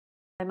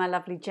My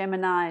lovely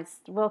Geminis,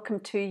 welcome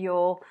to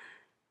your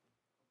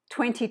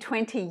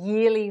 2020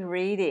 yearly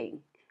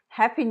reading.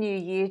 Happy New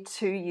Year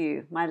to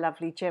you, my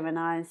lovely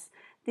Geminis.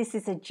 This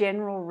is a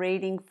general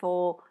reading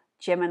for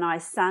Gemini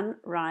Sun,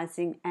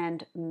 Rising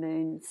and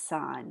Moon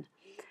sign.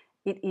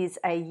 It is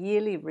a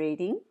yearly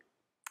reading.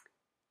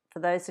 For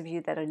those of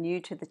you that are new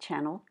to the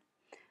channel,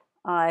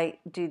 I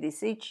do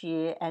this each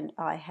year and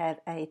I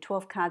have a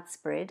 12-card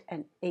spread,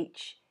 and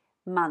each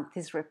month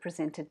is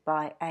represented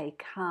by a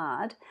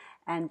card,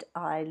 and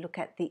I look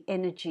at the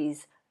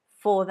energies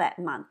for that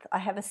month. I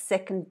have a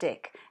second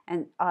deck,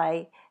 and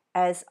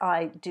as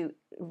I do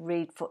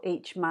read for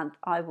each month,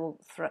 I will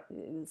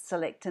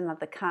select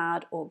another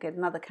card or get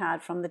another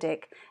card from the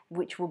deck,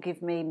 which will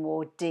give me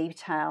more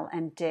detail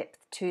and depth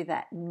to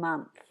that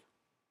month.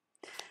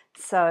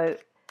 So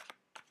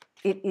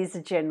it is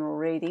a general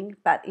reading,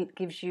 but it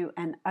gives you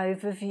an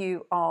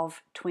overview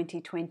of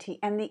 2020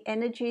 and the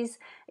energies.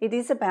 It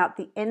is about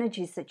the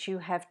energies that you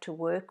have to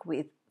work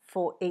with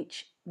for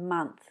each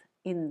month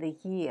in the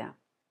year.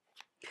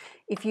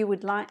 If you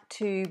would like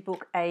to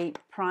book a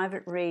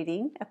private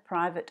reading, a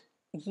private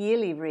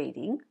yearly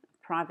reading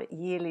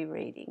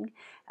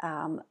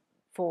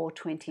for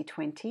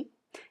 2020,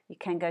 you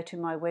can go to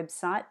my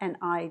website, and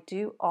I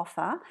do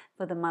offer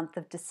for the month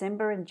of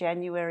December and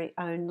January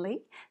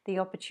only the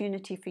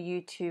opportunity for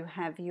you to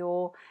have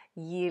your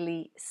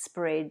yearly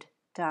spread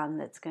done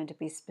that's going to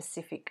be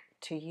specific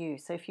to you.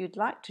 So if you'd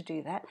like to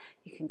do that,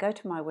 you can go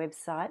to my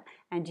website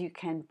and you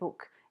can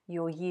book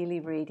your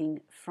yearly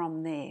reading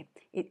from there.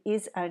 It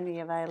is only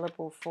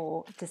available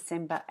for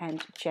December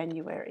and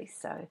January,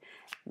 so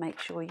make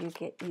sure you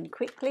get in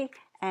quickly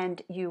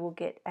and you will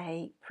get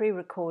a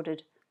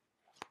pre-recorded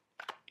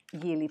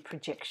yearly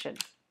projection.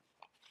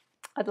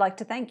 I'd like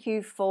to thank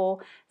you for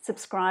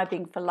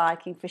subscribing, for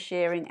liking, for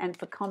sharing, and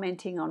for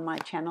commenting on my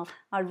channel.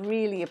 I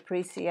really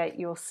appreciate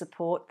your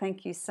support.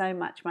 Thank you so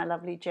much, my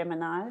lovely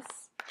Geminis.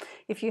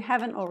 If you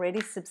haven't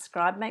already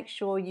subscribed, make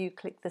sure you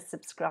click the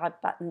subscribe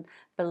button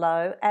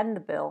below and the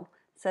bell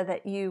so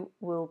that you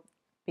will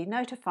be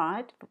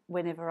notified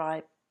whenever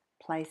I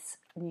place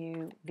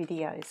new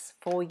videos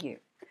for you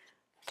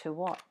to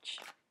watch.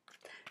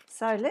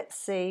 So let's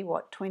see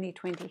what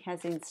 2020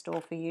 has in store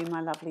for you,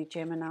 my lovely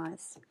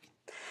Geminis.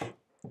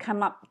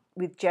 Come up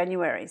with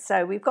January.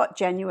 So we've got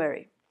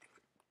January,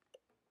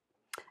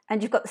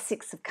 and you've got the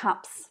Six of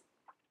Cups.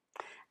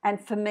 And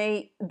for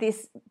me,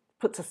 this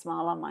puts a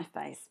smile on my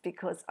face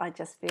because I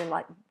just feel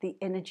like the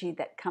energy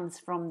that comes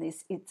from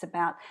this, it's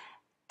about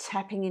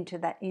tapping into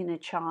that inner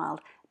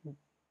child,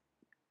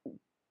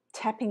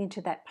 tapping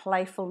into that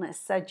playfulness.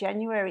 So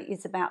January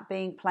is about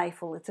being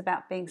playful, it's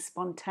about being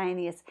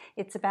spontaneous,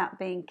 it's about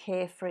being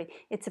carefree,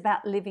 it's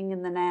about living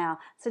in the now.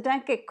 So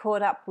don't get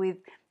caught up with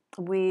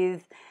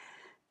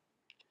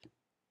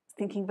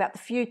thinking about the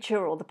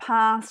future or the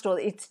past, or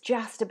it's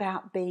just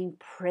about being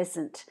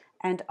present.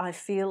 And I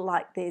feel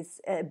like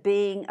there's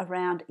being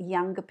around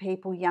younger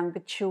people, younger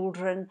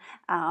children,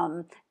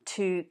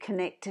 to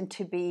connect and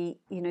to be,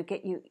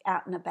 get you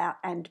out and about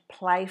and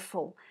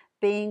playful,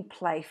 being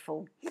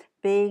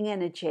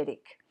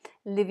energetic,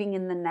 living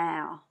in the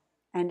now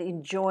and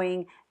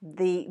enjoying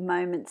the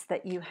moments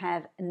that you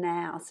have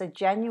now. So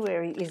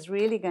January is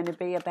really going to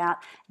be about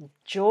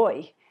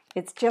joy.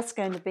 It's just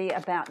going to be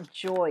about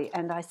joy,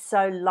 and I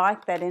so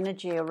like that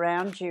energy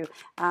around you.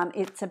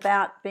 It's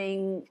about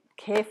being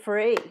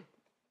carefree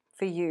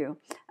for you.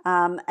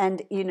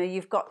 And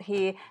you've got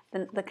here,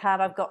 the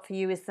card I've got for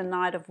you is the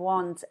Knight of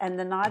Wands, and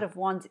the Knight of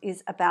Wands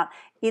is about,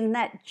 in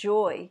that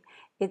joy,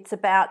 it's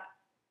about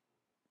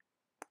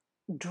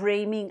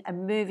dreaming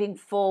and moving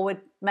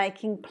forward,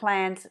 making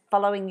plans,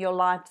 following your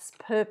life's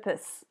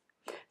purpose.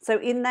 So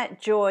in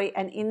that joy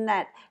and in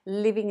that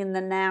living in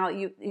the now,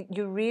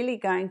 you're really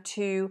going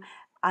to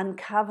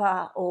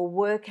uncover or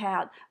work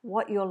out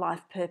what your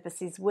life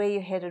purpose is, where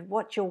you're headed,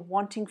 what you're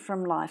wanting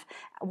from life,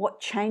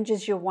 what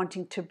changes you're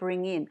wanting to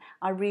bring in.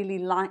 I really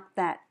like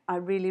that. I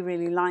really,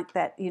 really like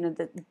that.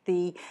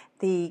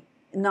 The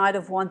Knight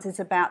of Wands is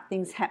about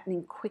things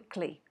happening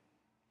quickly.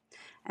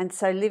 And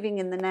so living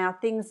in the now,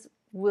 things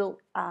will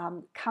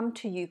come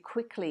to you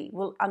quickly,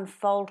 will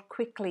unfold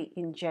quickly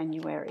in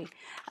January.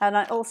 And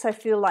I also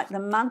feel like the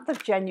month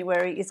of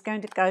January is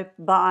going to go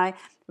by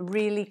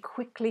really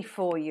quickly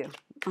for you.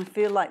 I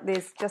feel like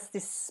there's just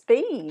this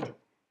speed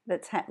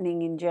that's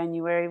happening in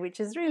January, which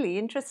is really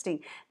interesting.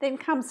 Then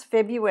comes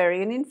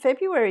February, and in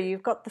February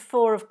you've got the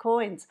Four of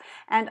Coins.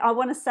 And I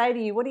want to say to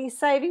you, what are you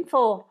saving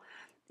for?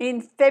 In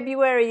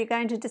February you're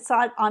going to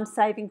decide, I'm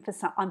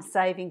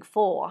saving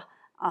for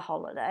a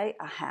holiday,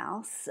 a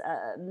house,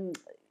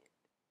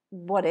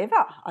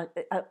 whatever,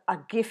 a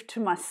gift to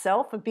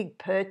myself, a big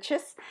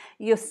purchase.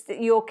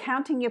 You're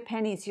counting your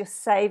pennies, you're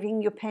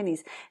saving your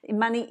pennies.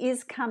 Money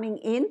is coming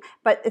in,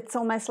 but it's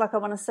almost like, I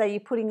want to say, you're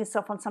putting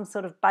yourself on some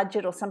sort of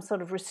budget or some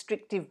sort of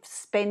restrictive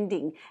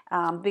spending,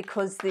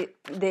 because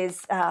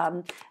there's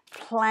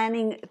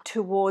planning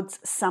towards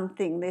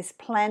something. There's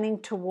planning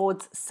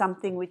towards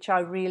something which I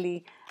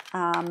really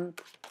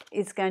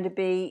is going to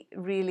be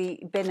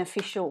really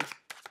beneficial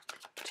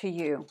to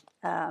you.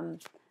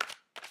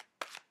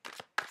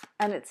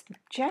 and it's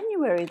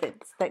January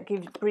that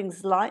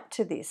brings light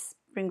to this.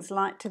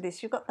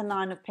 You've got the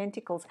Nine of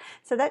Pentacles,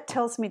 so that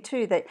tells me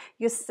too that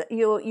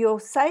you're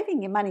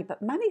saving your money,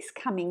 but money's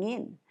coming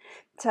in.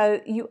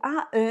 So you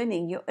are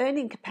earning. Your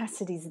earning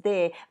capacity is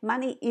there.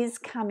 Money is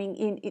coming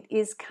in. It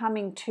is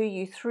coming to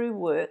you through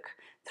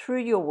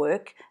your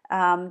work.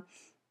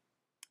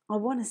 I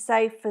want to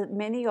say for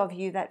many of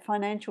you that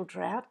financial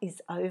drought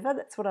is over.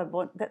 That's what I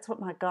want. That's what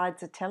my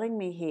guides are telling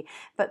me here.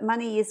 But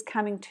money is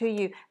coming to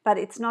you. But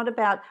it's not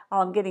about,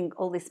 oh, I'm getting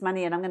all this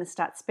money and I'm going to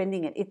start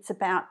spending it. It's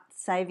about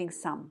saving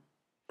some.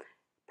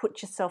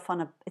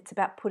 It's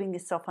about putting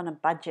yourself on a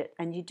budget.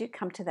 And you do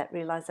come to that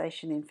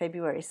realization in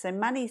February. So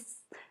money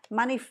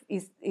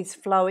is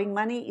flowing.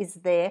 Money is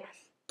there.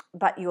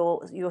 But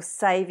you're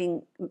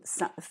saving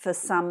for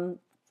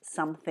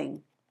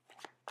something.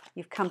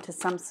 You've come to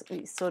some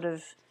sort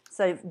of...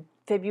 So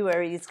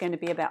February is going to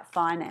be about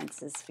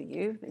finances for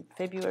you.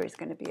 February is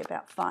going to be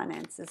about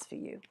finances for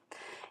you.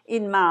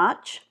 In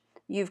March,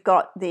 you've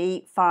got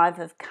the Five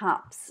of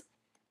Cups.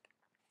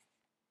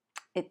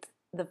 It's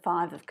the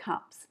Five of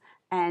Cups.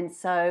 And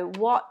so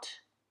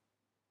what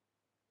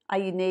are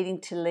you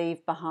needing to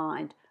leave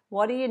behind?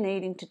 What are you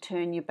needing to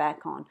turn your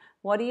back on?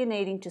 What are you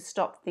needing to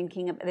stop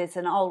thinking about?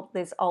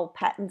 There's old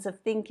patterns of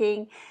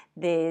thinking.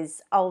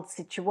 There's old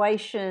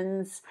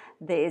situations.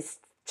 There's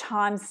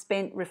time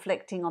spent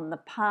reflecting on the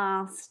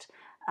past,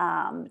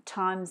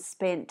 time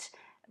spent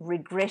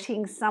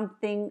regretting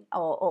something,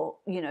 or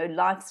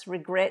life's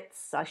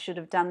regrets. I should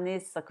have done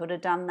this, I could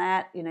have done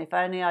that, if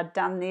only I'd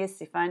done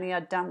this, if only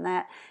I'd done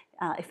that,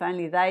 if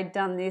only they'd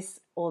done this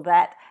or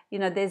that.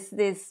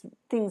 There's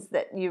things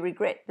that you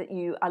regret that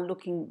you are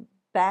looking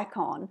back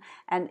on.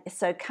 And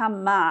so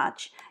come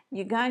March,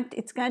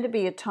 it's going to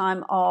be a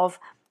time of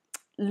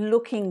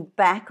looking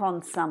back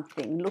on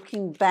something,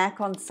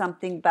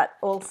 but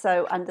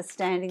also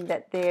understanding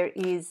that there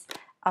is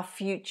a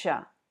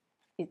future.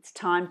 It's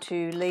time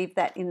to leave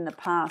that in the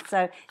past.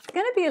 So it's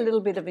going to be a little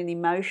bit of an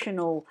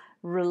emotional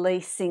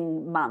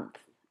releasing month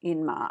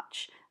in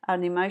March,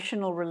 an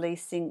emotional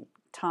releasing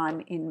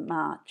time in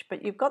March.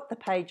 But you've got the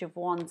Page of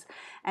Wands,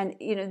 and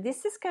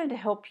this is going to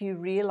help you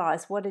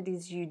realize what it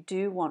is you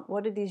do want,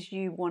 what it is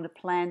you want to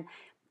plan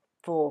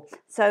for.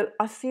 So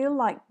I feel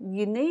like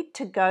you need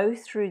to go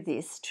through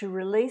this to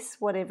release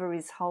whatever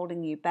is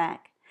holding you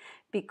back,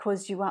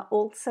 because you are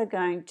also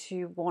going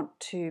to want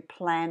to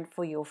plan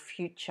for your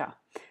future.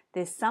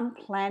 There's some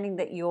planning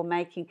that you're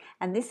making,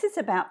 and this is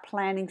about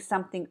planning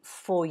something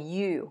for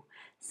you,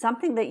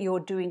 something that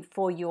you're doing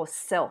for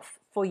yourself,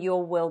 for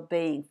your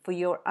well-being, for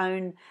your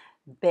own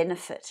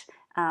benefit.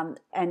 And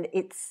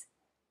it's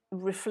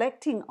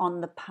reflecting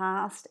on the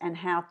past and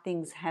how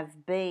things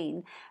have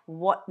been,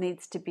 what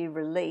needs to be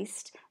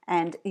released,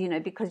 and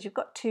because you've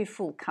got two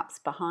full cups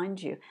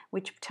behind you,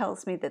 which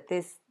tells me that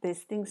there's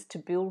things to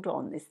build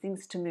on, there's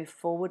things to move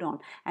forward on.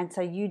 And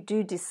so you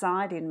do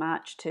decide in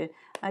March to,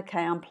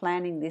 okay, I'm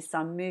planning this,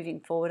 I'm moving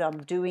forward,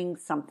 I'm doing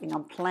something,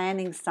 I'm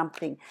planning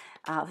something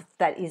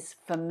that is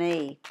for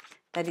me,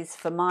 that is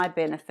for my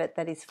benefit,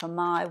 that is for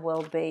my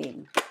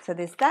well-being. So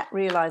there's that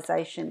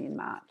realization in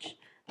March.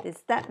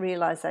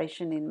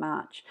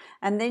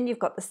 And then you've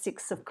got the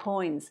Six of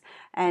Coins.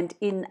 And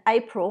in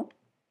April,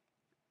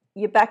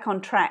 you're back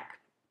on track.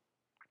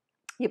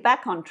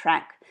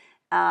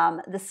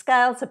 The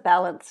scales are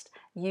balanced.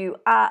 You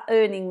are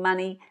earning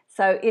money.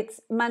 So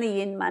it's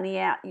money in, money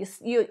out.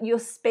 You're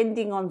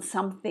spending on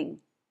something.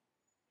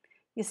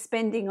 You're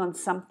spending on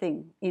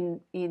something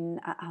in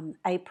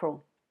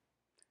April.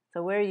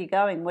 So where are you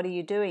going? What are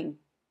you doing?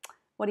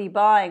 What are you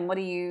buying? What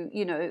are you,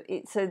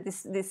 so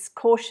this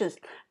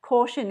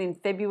caution in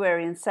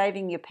February and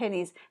saving your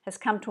pennies has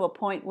come to a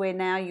point where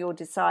now you're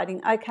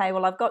deciding, okay,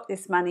 well, I've got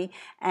this money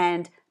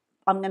and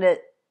I'm going to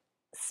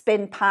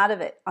spend part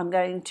of it. I'm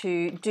going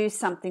to do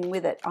something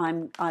with it.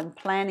 I'm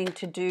planning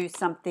to do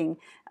something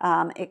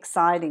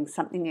exciting.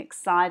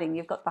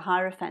 You've got the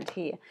Hierophant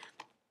here.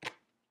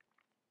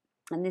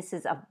 And this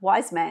is a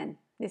wise man.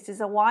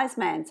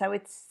 So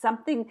it's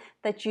something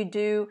that you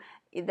do,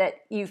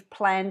 that you've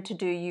planned to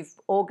do, you've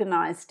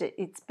organized it.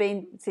 He's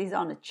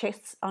on a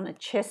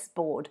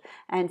chessboard,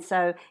 and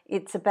so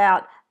it's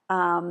about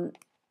also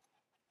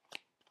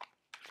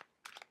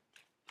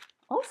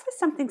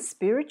something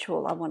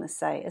spiritual, I want to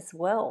say, as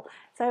well.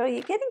 So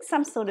you're getting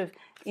some sort of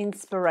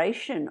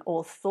inspiration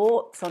or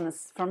thoughts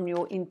from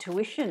your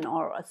intuition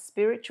or a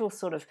spiritual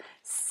sort of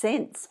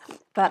sense.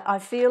 But I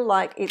feel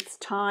like it's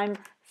time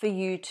for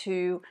you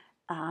to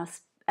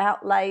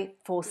outlay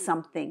for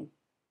something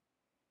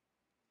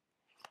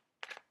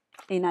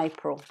in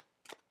April.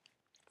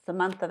 It's the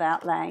month of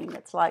outlaying.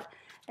 It's like,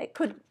 it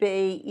could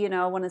be,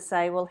 I want to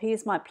say, well,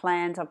 here's my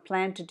plans. I've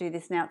planned to do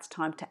this. Now it's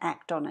time to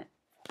act on it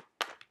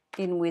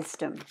in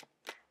wisdom.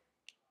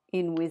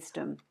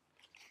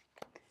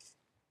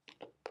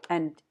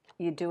 And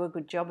you do a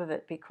good job of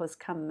it, because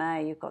come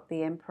May, you've got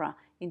the Emperor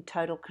in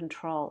total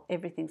control.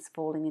 Everything's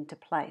falling into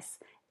place.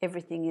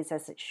 Everything is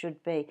as it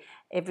should be.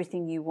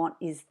 Everything you want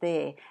is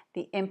there.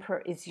 The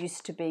Emperor is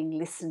used to being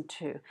listened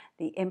to.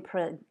 The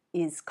Emperor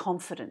is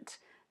confident.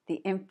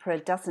 the Emperor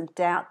doesn't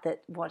doubt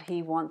that what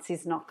he wants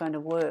is not going to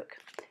work.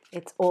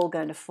 It's all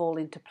going to fall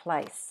into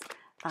place,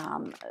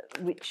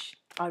 which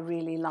I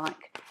really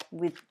like,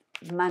 with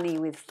money,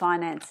 with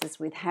finances,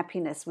 with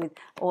happiness, with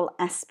all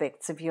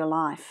aspects of your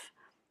life.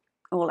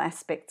 All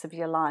aspects of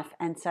your life.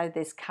 And so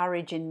there's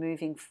courage in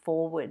moving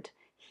forward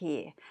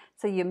here.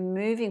 So you're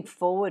moving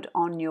forward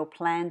on your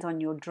plans, on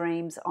your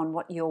dreams, on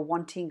what you're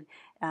wanting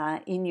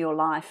in your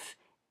life,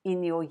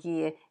 in your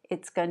year.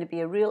 It's going to be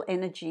a real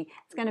energy.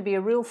 It's going to be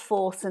a real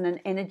force and an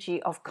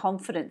energy of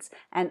confidence.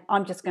 And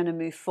I'm just going to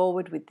move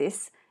forward with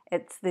this.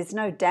 There's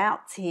no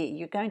doubts here.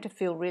 You're going to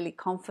feel really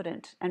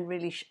confident and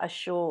really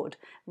assured,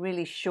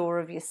 really sure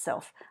of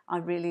yourself. I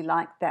really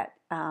like that.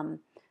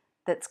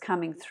 That's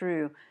coming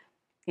through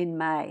in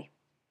May.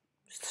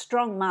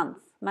 Strong month.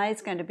 May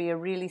is going to be a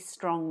really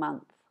strong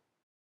month.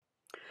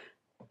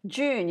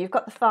 June, you've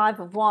got the Five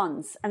of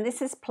Wands, and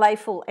this is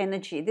playful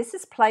energy. This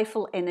is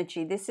playful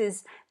energy. This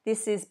is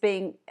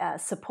being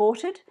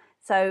supported.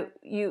 So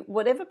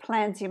whatever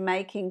plans you're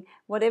making,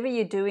 whatever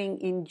you're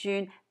doing in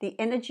June, the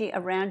energy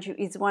around you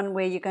is one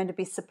where you're going to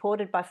be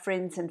supported by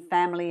friends and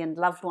family and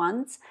loved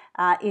ones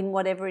in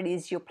whatever it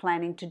is you're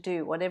planning to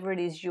do, whatever it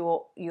is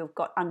you've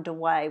got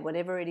underway,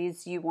 whatever it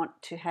is you want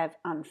to have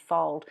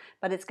unfold.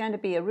 But it's going to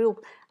be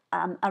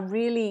a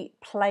really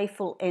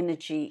playful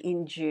energy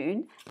in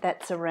June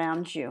that's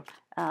around you.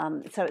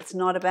 So it's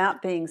not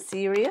about being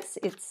serious.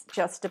 It's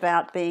just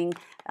about being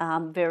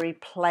very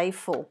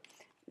playful.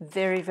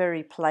 Very,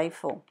 very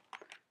playful.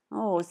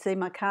 Oh, see,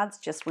 my cards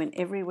just went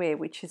everywhere,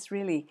 which is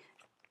really,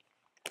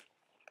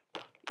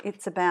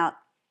 it's about,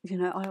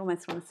 I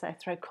almost want to say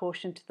throw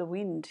caution to the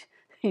wind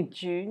in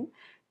June.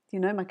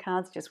 My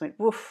cards just went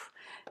woof.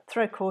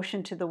 Throw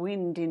caution to the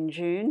wind in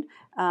June.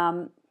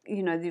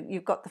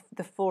 You've got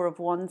the Four of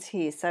Wands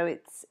here, so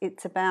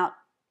it's about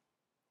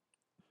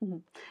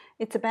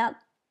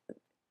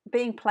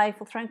being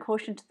playful, throwing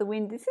caution to the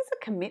wind. This is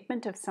a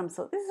commitment of some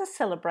sort. This is a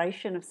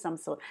celebration of some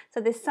sort.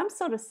 So there's some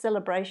sort of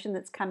celebration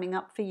that's coming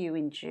up for you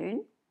in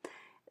June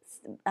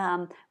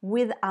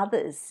with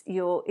others.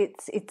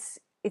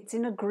 It's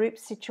in a group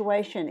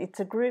situation. It's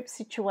a group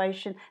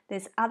situation.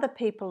 There's other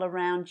people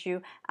around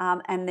you,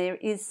 and there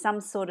is some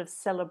sort of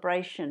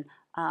celebration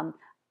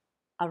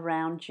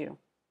around you.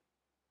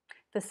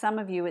 For some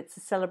of you, it's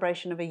a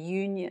celebration of a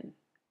union,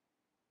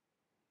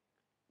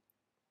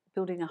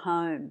 building a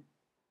home.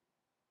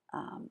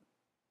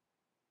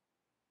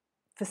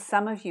 For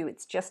some of you,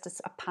 it's just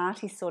a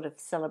party sort of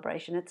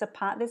celebration. There's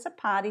a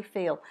party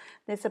feel.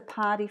 There's a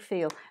party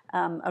feel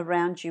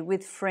around you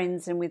with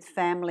friends and with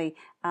family,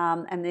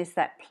 and there's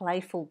that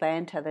playful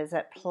banter. There's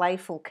that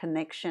playful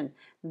connection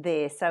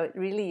there. So it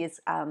really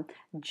is.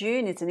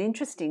 June is an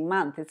interesting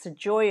month. It's a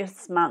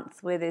joyous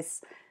month where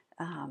there's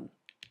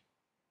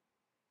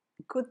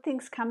good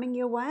things coming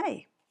your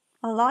way.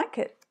 I like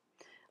it.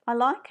 I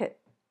like it.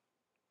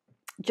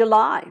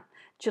 July,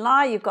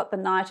 you've got the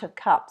Knight of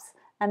Cups,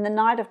 and the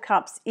Knight of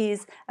Cups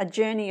is a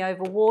journey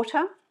over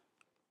water,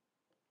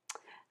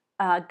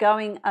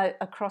 going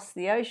across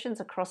the oceans,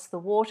 across the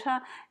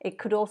water. It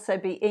could also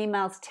be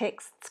emails,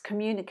 texts,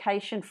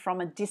 communication from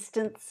a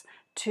distance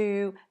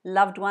to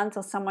loved ones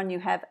or someone you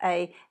have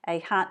a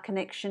heart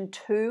connection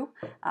to,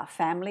 a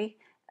family,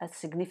 a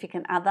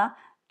significant other,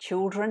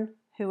 children,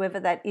 whoever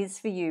that is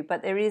for you.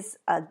 But there is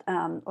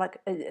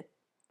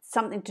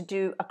something to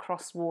do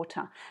across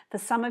water. For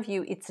some of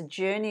you, it's a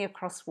journey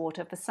across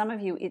water. For some of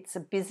you, it's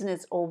a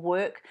business or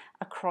work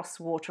across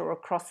water or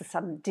across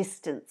some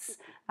distance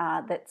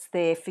that's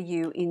there for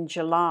you in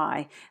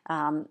July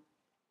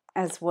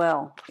as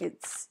well.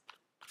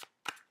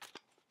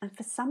 And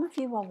for some of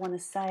you, I want to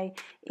say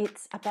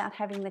it's about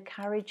having the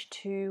courage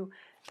to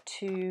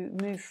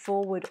move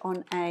forward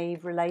on a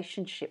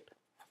relationship,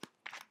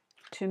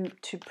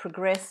 to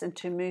progress and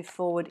to move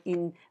forward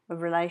in a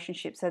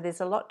relationship. So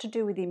there's a lot to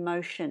do with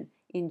emotion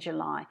in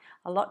July,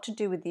 a lot to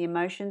do with the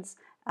emotions,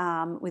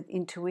 with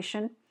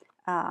intuition,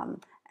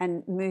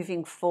 and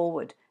moving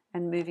forward,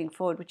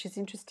 which is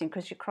interesting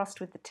because you're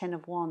crossed with the Ten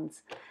of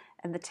Wands.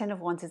 And the Ten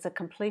of Wands is a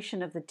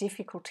completion of the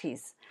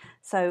difficulties.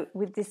 So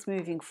with this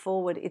moving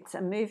forward, it's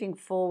a moving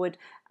forward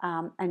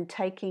and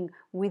taking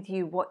with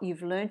you what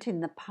you've learnt in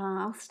the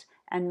past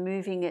and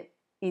moving it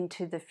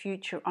into the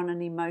future on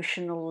an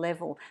emotional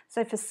level.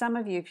 So for some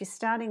of you, if you're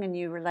starting a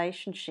new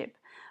relationship,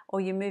 or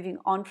you're moving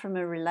on from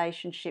a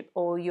relationship,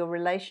 or your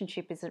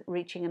relationship is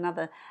reaching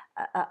another,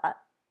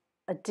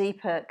 a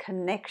deeper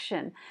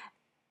connection,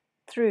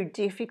 through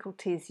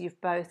difficulties you've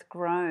both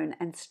grown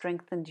and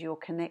strengthened your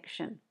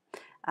connection.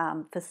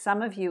 For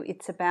some of you,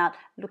 it's about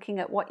looking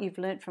at what you've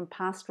learned from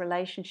past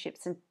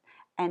relationships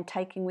and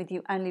taking with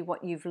you only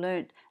what you've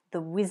learned, the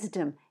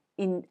wisdom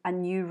in a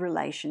new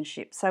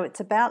relationship. So it's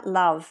about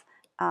love,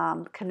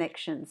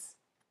 connections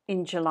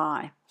in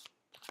July.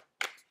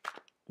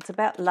 It's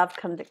about love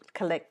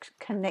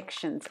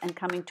connections and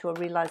coming to a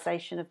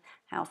realization of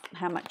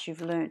how much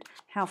you've learned,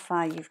 how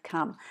far you've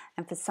come.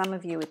 And for some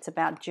of you, it's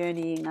about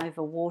journeying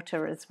over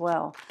water as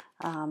well.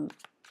 I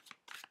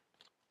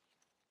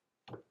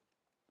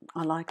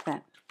like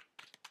that.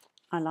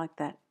 I like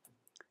that.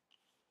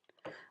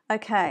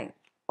 Okay,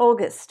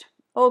 August.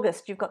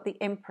 August, you've got the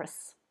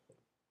Empress.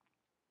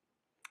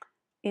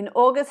 In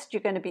August,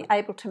 you're going to be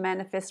able to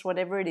manifest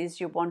whatever it is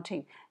you're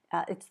wanting.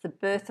 It's the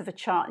birth of a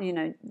child. You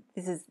know,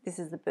 this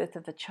is the birth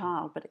of a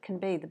child, but it can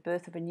be the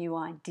birth of a new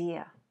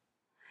idea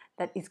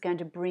that is going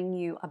to bring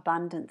you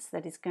abundance,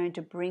 that is going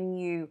to bring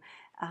you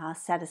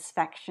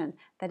satisfaction,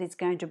 that is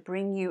going to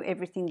bring you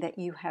everything that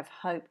you have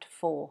hoped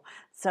for.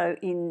 So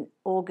in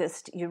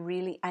August, you're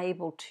really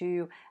able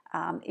to,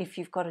 if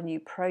you've got a new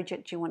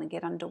project you want to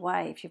get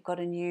underway, if you've got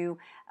a new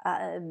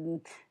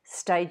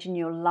stage in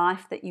your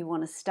life that you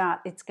want to start,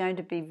 it's going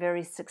to be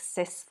very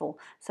successful.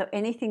 So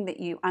anything that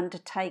you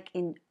undertake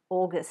in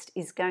August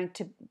is going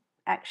to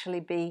actually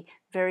be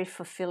very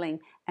fulfilling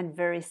and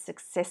very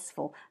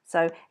successful.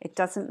 So it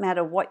doesn't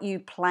matter what you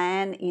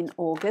plan in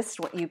August,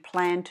 what you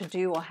plan to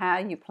do or how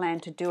you plan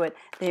to do it,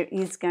 there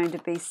is going to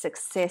be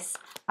success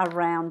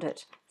around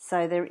it.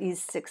 So there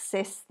is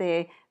success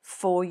there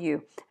for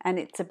you. And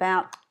it's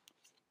about,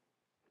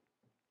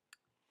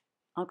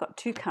 I've got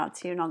two cards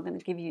here and I'm going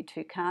to give you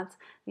two cards.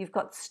 You've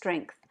got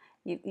strength.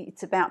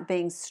 It's about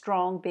being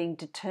strong, being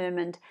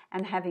determined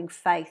and having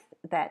faith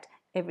that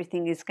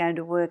everything is going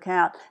to work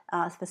out.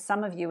 For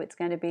some of you, it's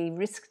going to be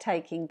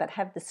risk-taking, but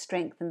have the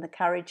strength and the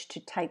courage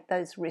to take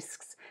those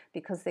risks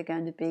because they're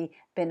going to be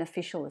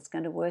beneficial. It's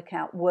going to work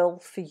out well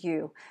for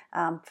you.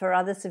 For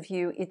others of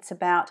you, it's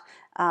about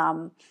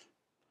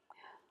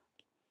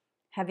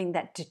having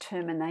that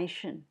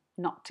determination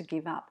not to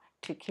give up,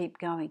 to keep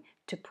going,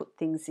 to put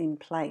things in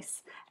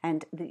place.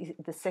 And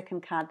the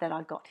second card that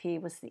I got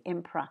here was the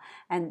Emperor,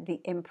 and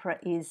the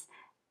Emperor is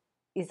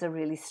a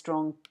really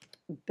strong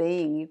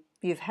being.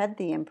 You've had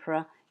the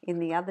Emperor in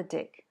the other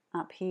deck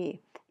up here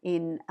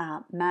in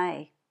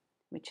May,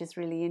 which is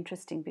really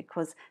interesting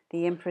because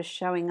the Emperor is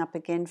showing up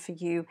again for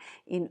you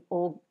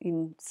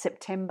in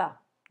September.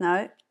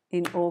 No,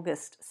 in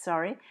August,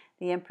 sorry.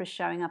 The Emperor is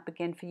showing up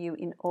again for you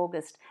in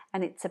August,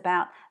 and it's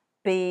about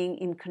being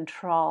in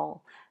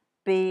control,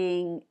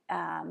 being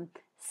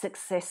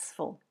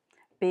successful,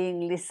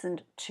 being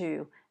listened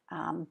to,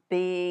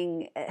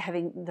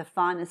 having the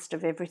finest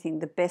of everything,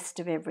 the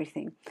best of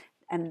everything.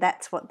 And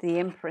that's what the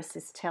Empress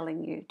is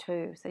telling you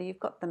too. So you've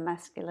got the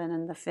masculine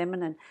and the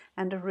feminine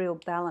and a real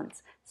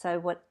balance. So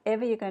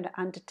whatever you're going to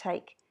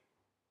undertake,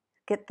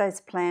 get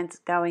those plans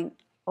going.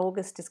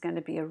 August is going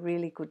to be a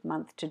really good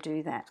month to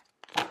do that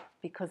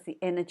because the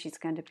energy is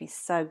going to be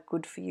so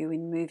good for you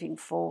in moving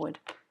forward.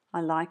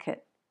 I like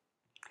it.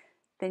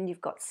 Then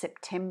you've got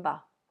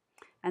September.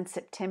 And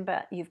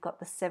September, you've got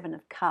the Seven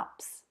of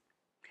Cups.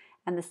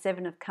 And the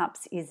Seven of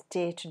Cups is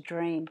dare to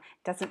dream.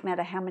 Doesn't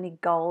matter how many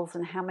goals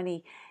and how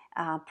many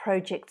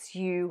projects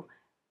you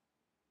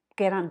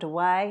get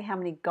underway, how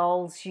many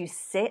goals you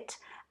set.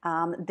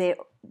 The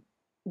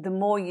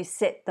more you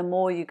set, the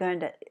more you're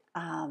going to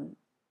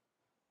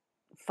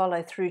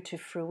follow through to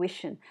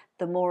fruition,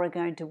 the more are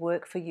going to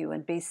work for you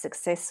and be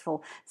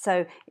successful.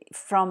 So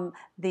from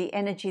the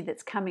energy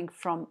that's coming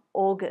from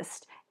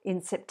August,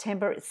 in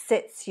September, it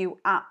sets you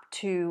up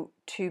to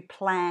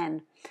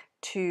plan,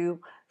 to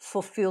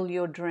fulfill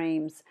your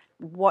dreams.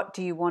 What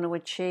do you want to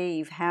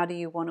achieve? How do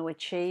you want to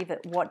achieve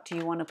it? What do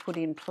you want to put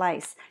in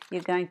place?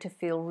 You're going to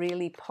feel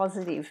really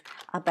positive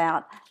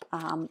about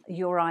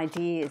your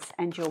ideas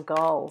and your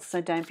goals.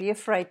 So don't be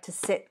afraid to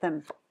set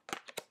them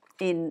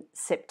in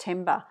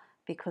September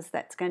because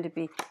that's going to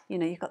be, you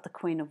know, you've got the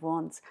Queen of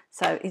Wands.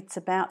 So it's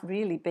about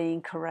really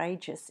being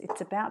courageous.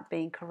 It's about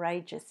being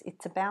courageous.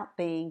 It's about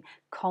being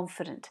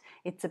confident.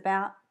 It's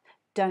about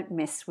don't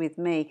mess with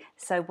me.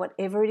 So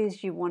whatever it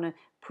is you want to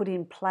put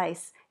in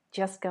place,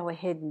 just go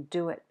ahead and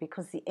do it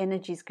because the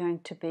energy is going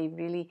to be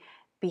really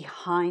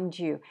behind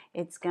you.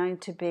 It's going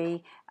to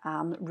be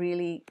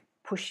really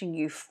pushing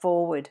you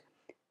forward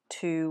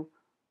to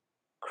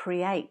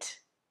create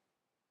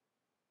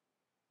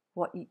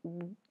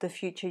the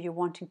future you're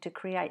wanting to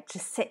create, to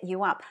set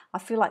you up. I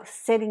feel like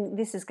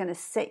this is going to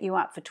set you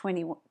up for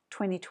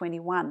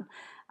 2021.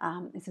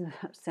 It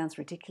sounds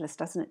ridiculous,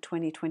 doesn't it?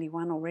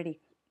 2021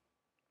 already.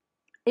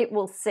 It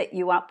will set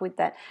you up with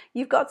that.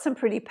 You've got some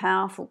pretty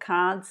powerful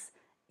cards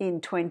in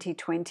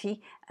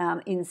 2020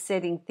 in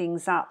setting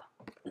things up.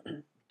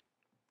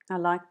 I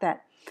like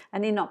that.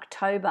 And in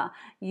October,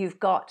 you've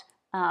got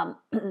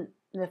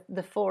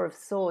the Four of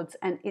Swords,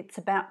 and it's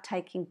about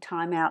taking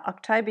time out.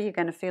 October, you're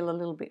going to feel a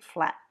little bit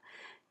flat.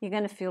 You're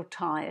going to feel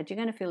tired. You're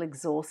going to feel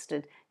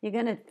exhausted. You're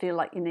going to feel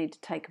like you need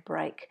to take a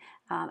break.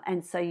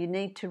 And so you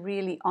need to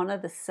really honour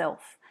the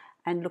self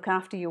and look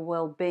after your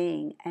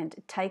well-being and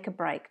take a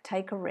break,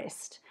 take a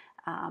rest,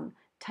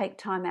 take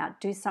time out,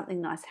 do something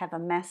nice, have a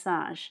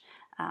massage,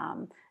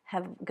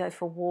 go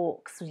for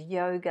walks,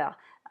 yoga,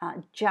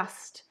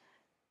 just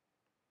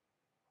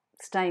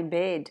stay in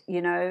bed, you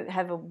know,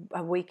 have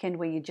a weekend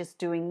where you're just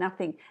doing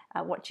nothing,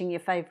 watching your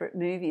favourite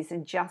movies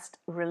and just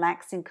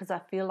relaxing, because I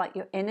feel like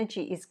your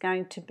energy is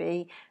going to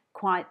be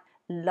quite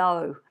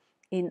low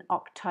in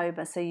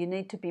October. So you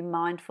need to be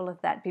mindful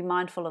of that. Be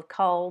mindful of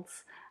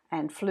colds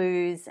and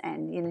flus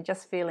and, you know,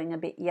 just feeling a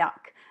bit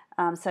yuck.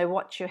 So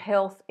watch your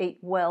health, eat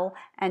well,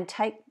 and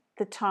take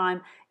the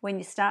time, when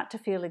you start to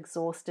feel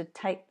exhausted,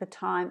 take the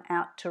time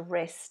out to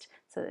rest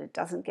so that it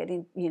doesn't get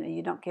in, you know,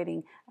 you're not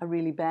getting a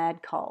really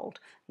bad cold.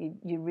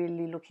 You're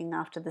really looking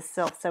after the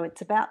self. So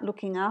it's about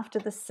looking after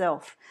the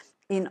self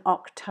in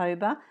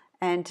October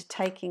and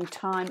taking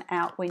time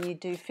out when you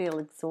do feel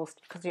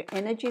exhausted, because your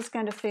energy is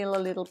going to feel a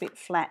little bit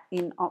flat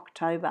in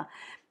October.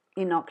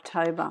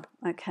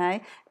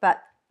 Okay?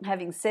 But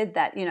having said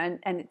that, you know,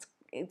 and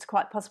it's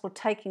quite possible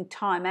taking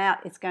time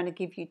out is going to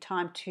give you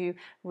time to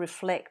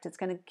reflect. It's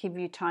going to give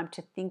you time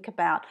to think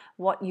about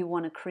what you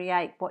want to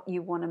create, what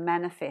you want to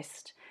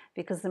manifest,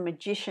 because the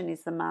magician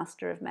is the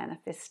master of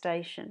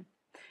manifestation.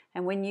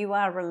 And when you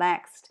are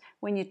relaxed,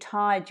 when you're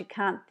tired, you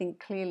can't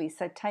think clearly.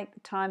 So take the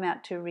time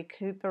out to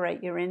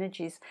recuperate your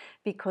energies,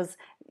 because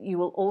you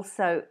will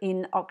also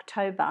in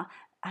October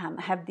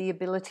have the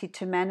ability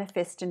to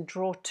manifest and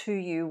draw to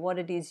you what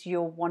it is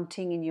you're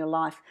wanting in your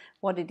life,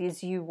 what it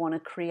is you want to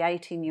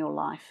create in your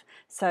life.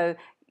 So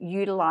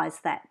utilize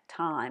that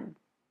time.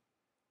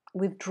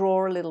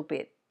 Withdraw a little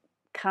bit.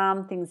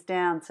 Calm things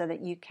down so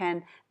that you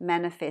can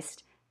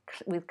manifest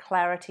with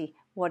clarity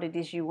what it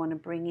is you want to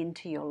bring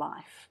into your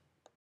life.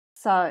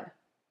 So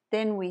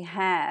then we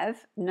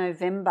have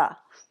November.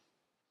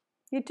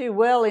 You do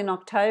well in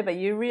October,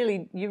 you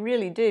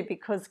really do,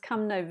 because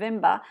come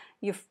November,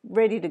 you're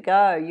ready to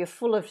go. You're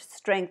full of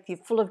strength, you're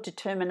full of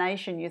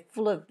determination, you're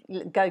full of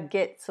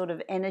go-get sort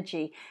of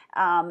energy.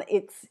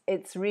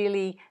 It's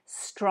really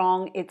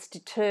strong, it's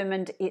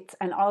determined,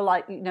 and I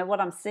like, you know,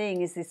 what I'm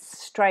seeing is this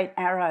straight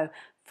arrow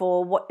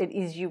for what it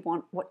is you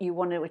want, what you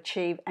want to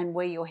achieve, and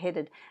where you're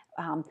headed.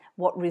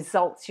 What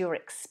results you're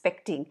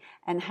expecting,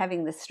 and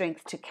having the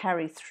strength to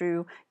carry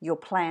through your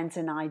plans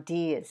and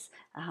ideas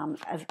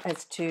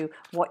as to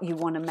what you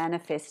want to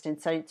manifest.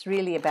 And so it's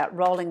really about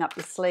rolling up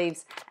your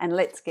sleeves and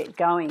let's get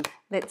going.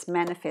 Let's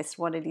manifest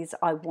what it is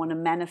I want to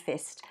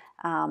manifest,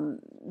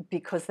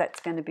 because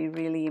that's going to be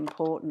really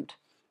important.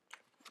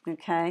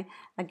 Okay,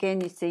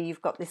 again, you see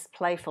you've got this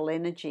playful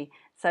energy.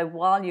 So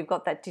while you've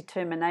got that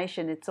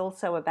determination, it's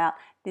also about,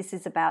 this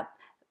is about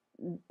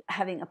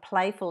having a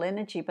playful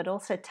energy, but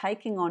also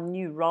taking on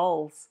new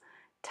roles,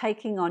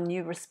 taking on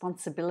new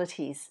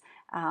responsibilities,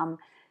 and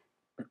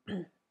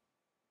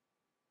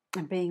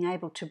being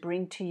able to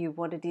bring to you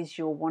what it is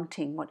you're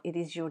wanting, what it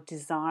is you're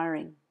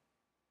desiring.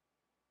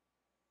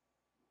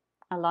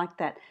 I like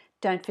that.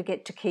 Don't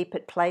forget to keep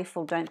it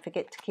playful. Don't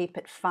forget to keep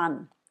it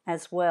fun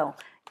as well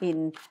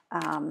in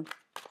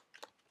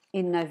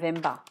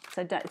November.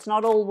 So it's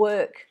not all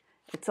work.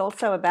 It's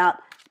also about,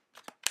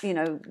 you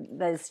know,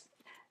 those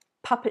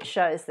puppet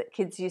shows that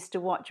kids used to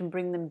watch and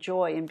bring them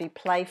joy and be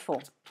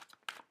playful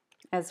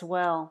as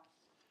well.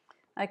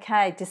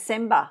 Okay,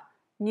 December,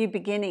 new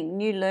beginning,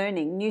 new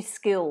learning, new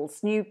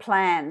skills, new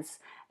plans,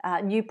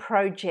 new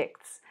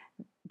projects.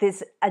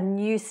 There's a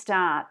new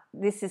start.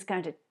 This is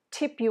going to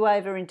tip you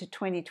over into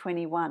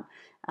 2021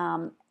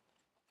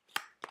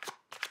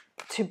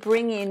 to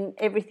bring in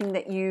everything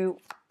that you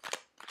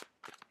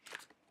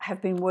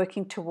have been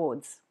working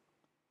towards,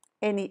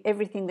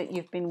 everything that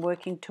you've been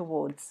working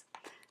towards.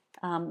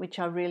 Which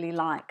I really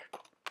like.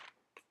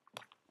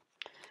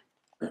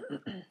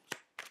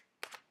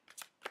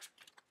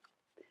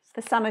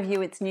 For some of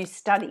you, it's new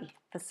study.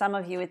 For some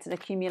of you, it's an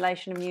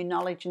accumulation of new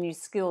knowledge and new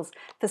skills.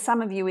 For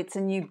some of you, it's a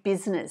new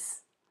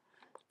business.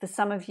 For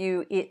some of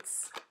you,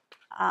 it's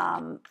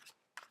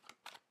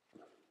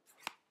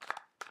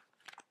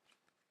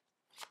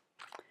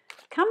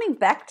coming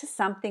back to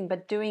something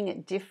but doing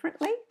it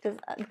differently.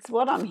 It's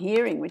what I'm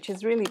hearing, which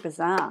is really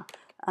bizarre.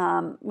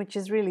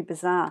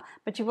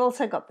 But you've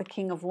also got the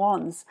King of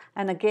Wands,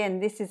 and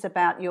again, this is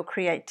about your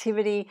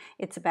creativity,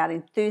 it's about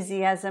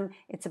enthusiasm,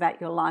 it's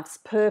about your life's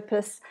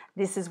purpose.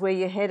 This is where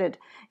you're headed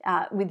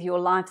with your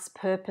life's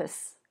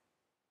purpose,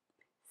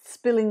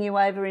 spilling you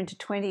over into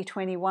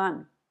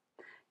 2021.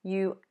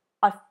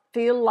 I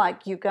feel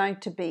like you're going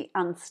to be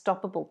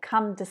unstoppable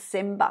come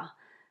December.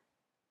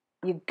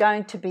 You're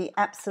going to be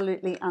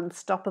absolutely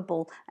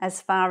unstoppable as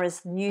far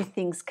as new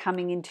things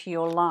coming into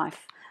your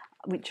life,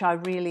 which I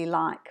really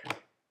like.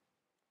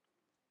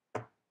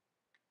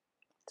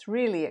 It's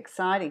really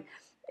exciting.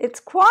 It's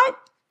quite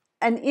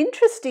an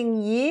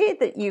interesting year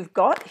that you've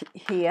got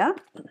here.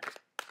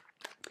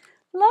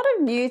 A lot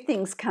of new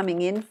things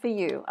coming in for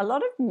you. A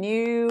lot of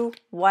new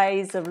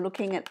ways of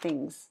looking at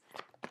things,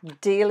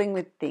 dealing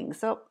with things.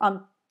 So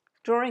I'm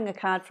drawing a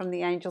card from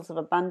the Angels of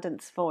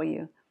Abundance for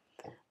you.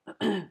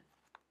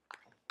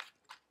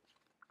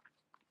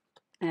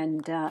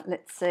 And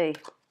let's see.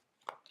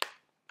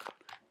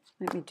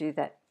 Let me do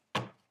that.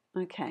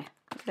 Okay,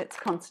 let's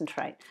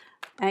concentrate.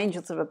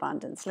 Angels of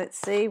Abundance. Let's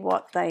see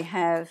what they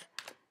have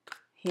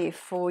here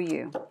for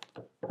you.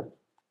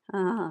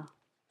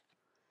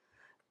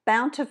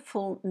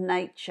 Bountiful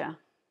nature.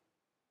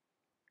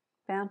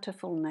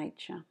 Bountiful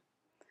nature.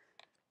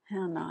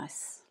 How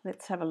nice.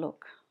 Let's have a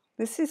look.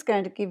 This is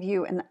going to give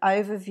you an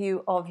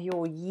overview of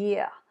your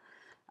year.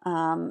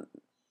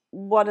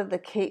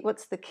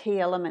 what's the key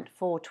element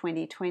for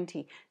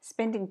 2020?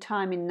 Spending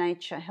time in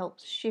nature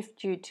helps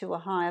shift you to a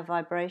higher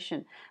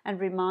vibration and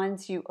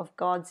reminds you of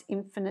God's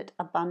infinite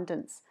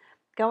abundance.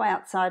 Go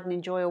outside and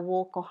enjoy a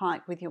walk or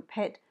hike with your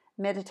pet,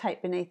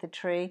 meditate beneath a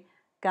tree,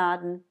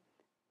 garden,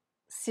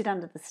 sit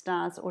under the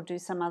stars, or do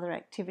some other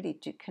activity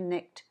to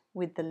connect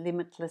with the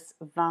limitless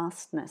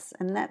vastness.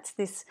 And that's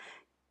this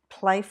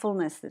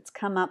playfulness that's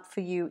come up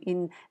for you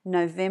in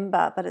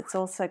November, but it's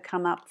also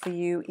come up for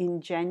you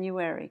in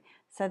January.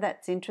 So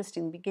that's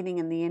interesting, beginning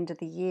and the end of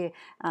the year,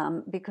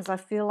 because I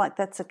feel like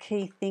that's a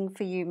key thing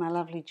for you, my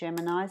lovely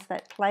Geminis,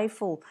 that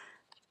playful,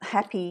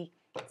 happy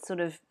sort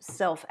of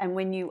self. And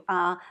when you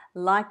are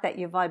like that,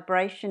 your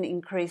vibration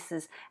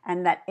increases,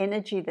 and that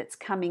energy that's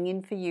coming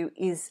in for you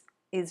is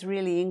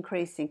really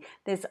increasing.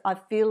 I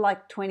feel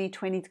like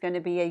 2020 is going to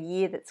be a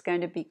year that's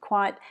going to be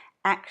quite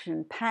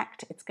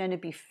action-packed. It's going to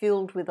be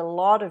filled with a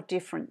lot of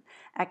different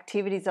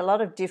activities, a lot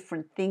of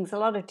different things, a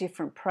lot of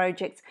different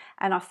projects,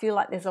 and I feel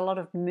like there's a lot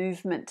of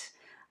movement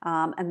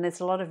and there's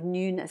a lot of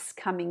newness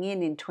coming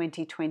in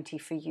 2020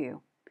 for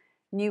you.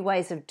 New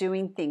ways of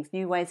doing things,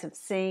 new ways of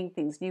seeing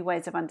things, new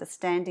ways of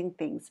understanding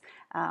things,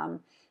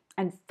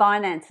 and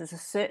finances are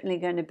certainly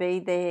going to be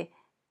there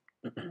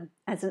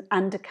as an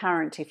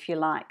undercurrent, if you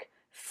like,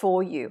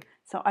 for you.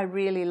 So I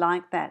really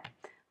like that.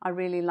 I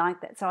really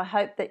like that. So I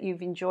hope that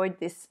you've enjoyed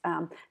this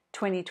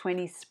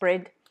 2020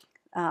 spread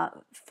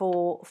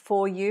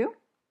for you.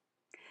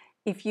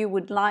 If you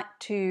would like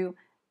to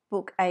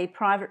book a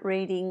private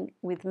reading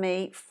with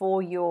me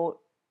for your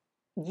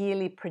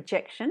yearly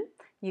projection,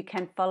 you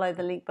can follow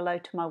the link below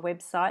to my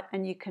website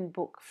and you can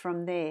book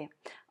from there.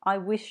 I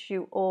wish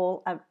you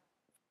all a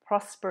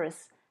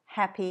prosperous,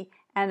 happy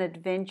and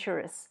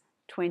adventurous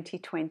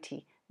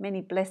 2020.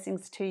 Many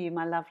blessings to you,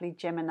 my lovely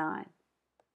Gemini.